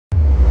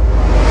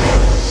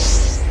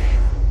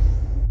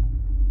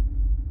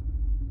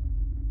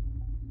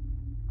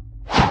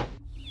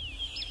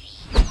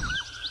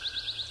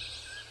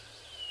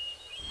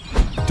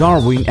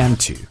Darwin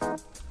M2,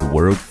 the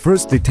world's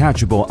first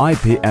detachable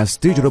IPS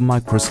digital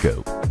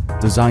microscope,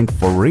 designed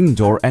for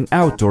indoor and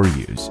outdoor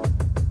use.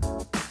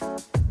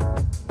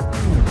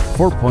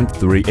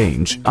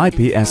 4.3-inch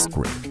IPS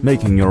screen,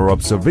 making your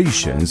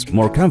observations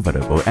more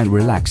comfortable and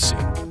relaxing.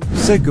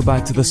 Say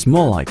goodbye to the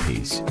small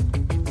eyepiece.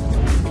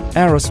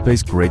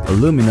 Aerospace-grade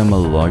aluminum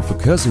alloy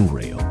focusing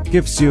rail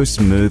gives you a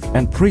smooth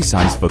and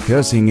precise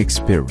focusing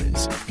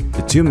experience.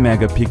 The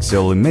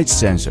 2-megapixel image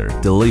sensor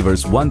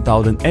delivers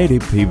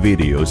 1080p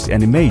videos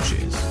and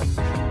images.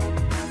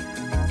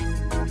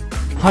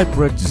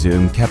 Hybrid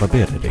zoom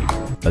capability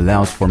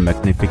allows for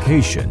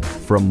magnification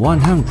from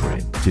 100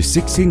 to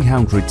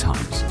 1600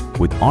 times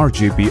with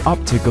RGB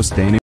optical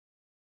staining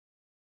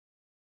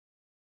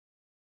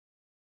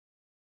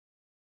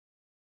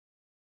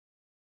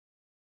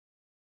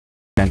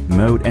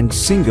mode and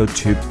single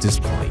tube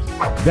display,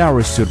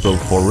 very suitable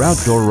for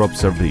outdoor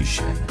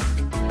observation.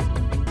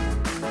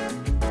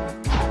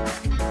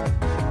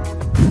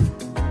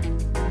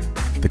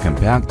 The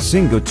compact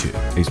single tube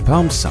is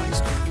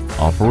palm-sized,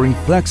 offering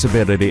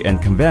flexibility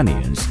and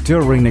convenience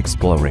during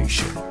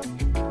exploration.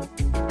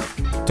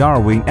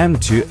 Darwin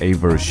M2A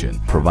version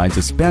provides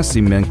a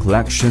specimen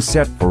collection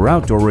set for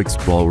outdoor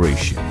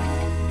exploration.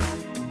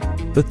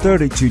 The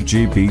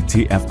 32GB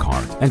TF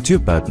card and 2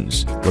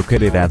 buttons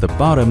located at the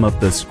bottom of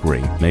the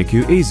screen make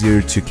it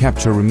easier to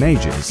capture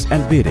images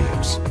and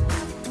videos.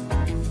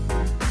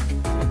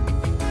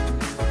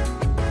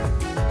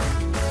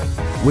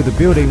 With a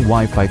built-in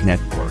Wi-Fi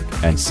network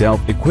and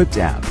self-equipped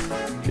app,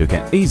 you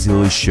can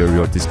easily share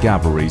your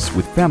discoveries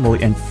with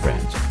family and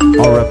friends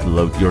or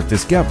upload your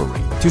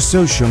discovery to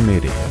social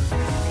media.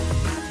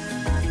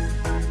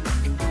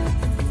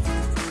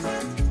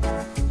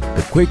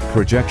 The quick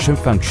projection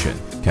function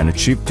can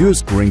achieve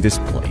dual-screen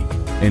display,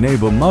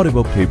 enable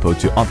multiple people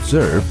to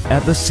observe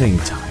at the same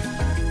time.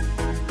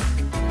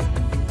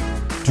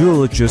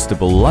 Dual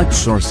adjustable light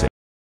sources.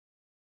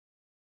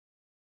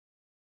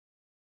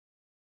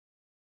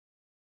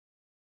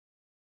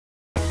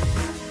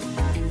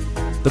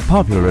 The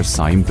popular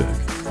sign book,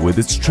 with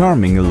its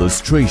charming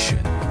illustration,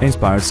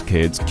 inspires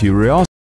kids' curiosity.